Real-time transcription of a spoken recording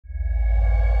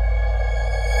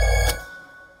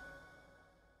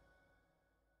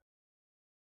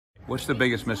what's the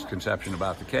biggest misconception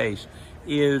about the case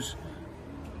is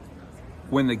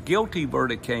when the guilty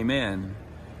verdict came in,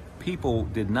 people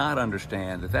did not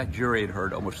understand that that jury had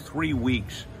heard almost 3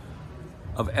 weeks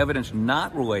of evidence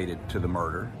not related to the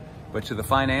murder, but to the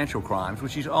financial crimes,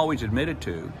 which he's always admitted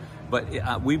to.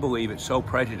 But we believe it so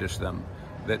prejudiced them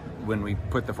that when we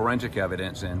put the forensic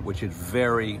evidence in, which is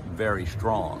very, very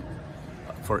strong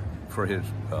for his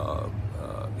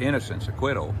innocence,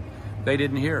 acquittal, they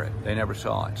didn't hear it. They never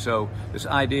saw it. So this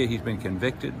idea he's been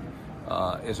convicted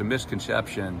is a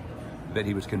misconception that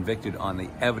he was convicted on the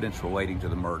evidence relating to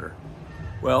the murder.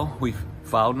 Well, we've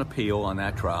filed an appeal on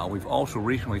that trial. We've also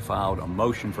recently filed a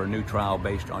motion for a new trial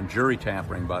based on jury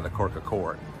tampering by the clerk of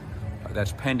court.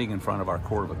 That's pending in front of our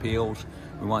Court of Appeals.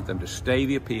 We want them to stay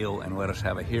the appeal and let us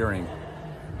have a hearing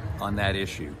on that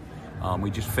issue.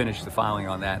 We just finished the filing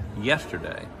on that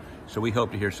yesterday, so we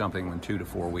hope to hear something in 2 to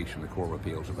 4 weeks from the Court of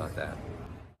Appeals about that.